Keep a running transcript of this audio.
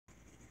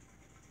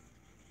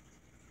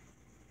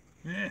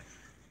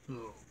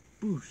Oh,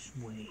 Bruce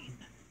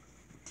Wayne.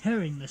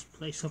 Tearing this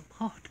place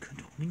apart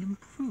could only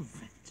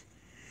improve it.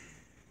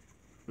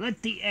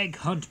 Let the egg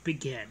hunt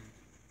begin.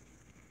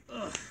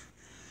 Ugh.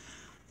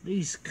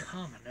 These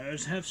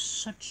commoners have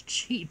such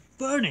cheap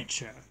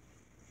furniture.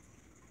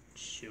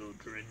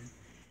 Children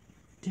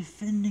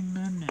defending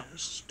their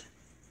nest.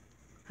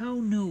 How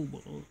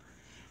noble,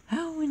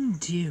 how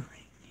endearing,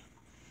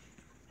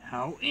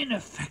 how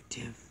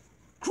ineffective.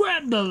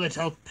 Grab the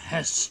little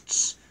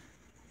pests.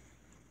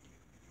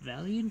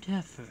 Valiant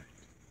effort,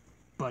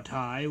 but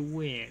I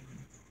win.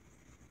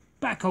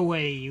 Back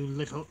away, you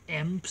little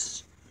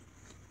imps.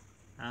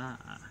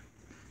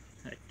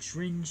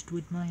 Drenched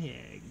with my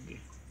egg.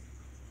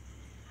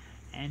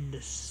 And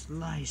a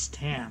sliced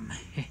ham.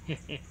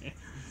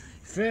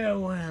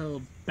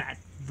 Farewell, bat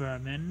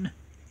vermin.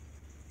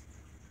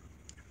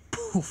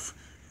 Poof!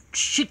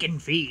 Chicken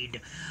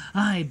feed!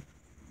 I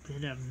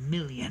bid a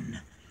million.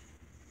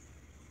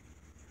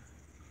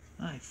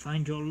 I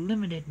find your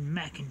limited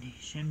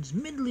machinations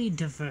midly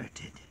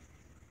diverted.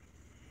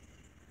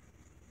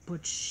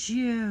 But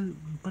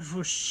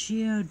for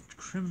sheer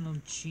criminal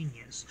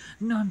genius,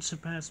 none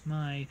surpass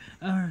my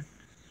are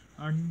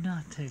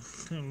not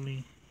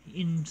clearly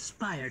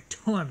inspired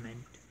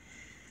torment.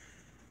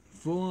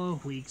 4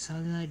 weeks I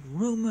let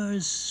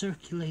rumors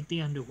circulate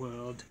the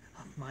underworld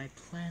of my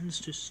plans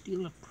to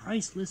steal a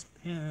priceless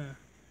pair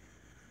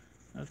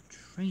of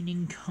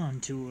training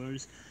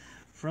contours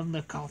from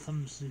the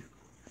Gotham Zoo.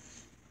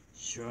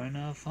 Sure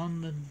enough,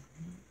 on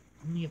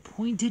the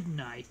appointed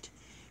night,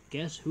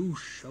 guess who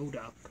showed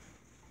up?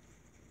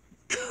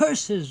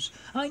 Curses!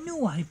 I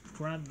knew I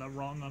grabbed the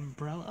wrong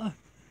umbrella.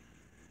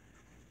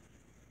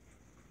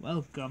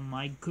 Welcome,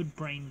 my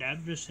good-brained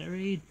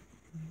adversary.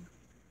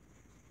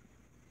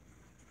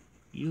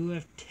 You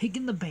have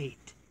taken the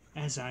bait,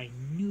 as I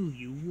knew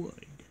you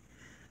would.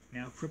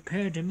 Now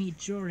prepare to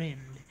meet your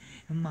end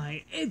in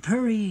my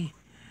apiary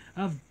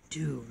of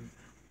doom.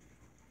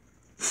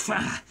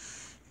 Pah!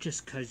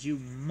 Just 'cause you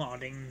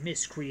modding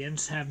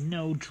miscreants have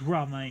no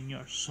drama in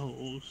your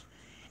souls.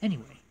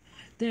 Anyway,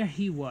 there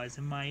he was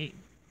in my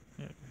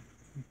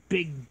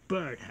big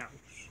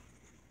birdhouse.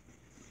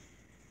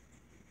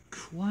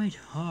 Quite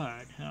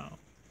hard how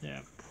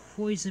their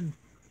poison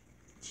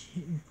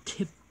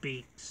tip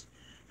beaks,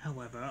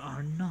 however,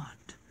 are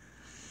not.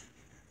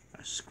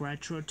 A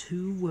scratch or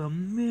two will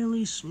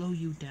merely slow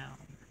you down.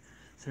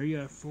 3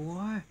 or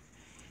 4,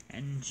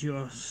 and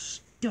you'll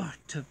start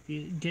to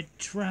get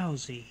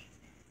drowsy.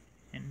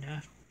 And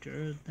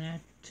after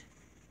that,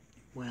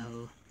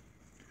 well,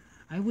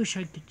 I wish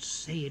I could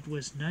say it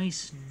was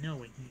nice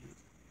knowing you.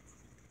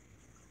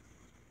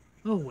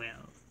 Oh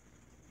well,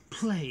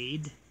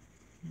 played.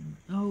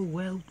 Oh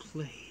well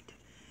played.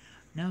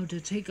 Now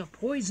to take a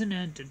poison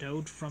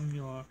antidote from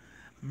your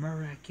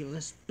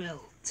miraculous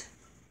belt.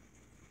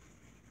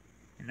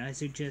 And I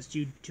suggest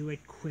you do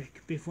it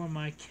quick before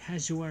my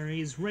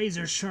cassuary's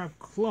razor-sharp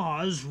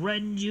claws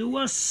rend you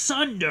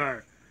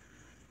asunder.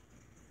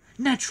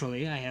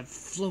 Naturally, I have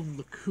flown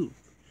the coop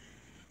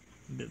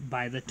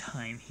by the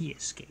time he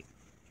escaped.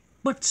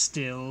 But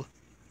still,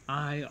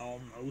 I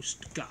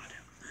almost got him.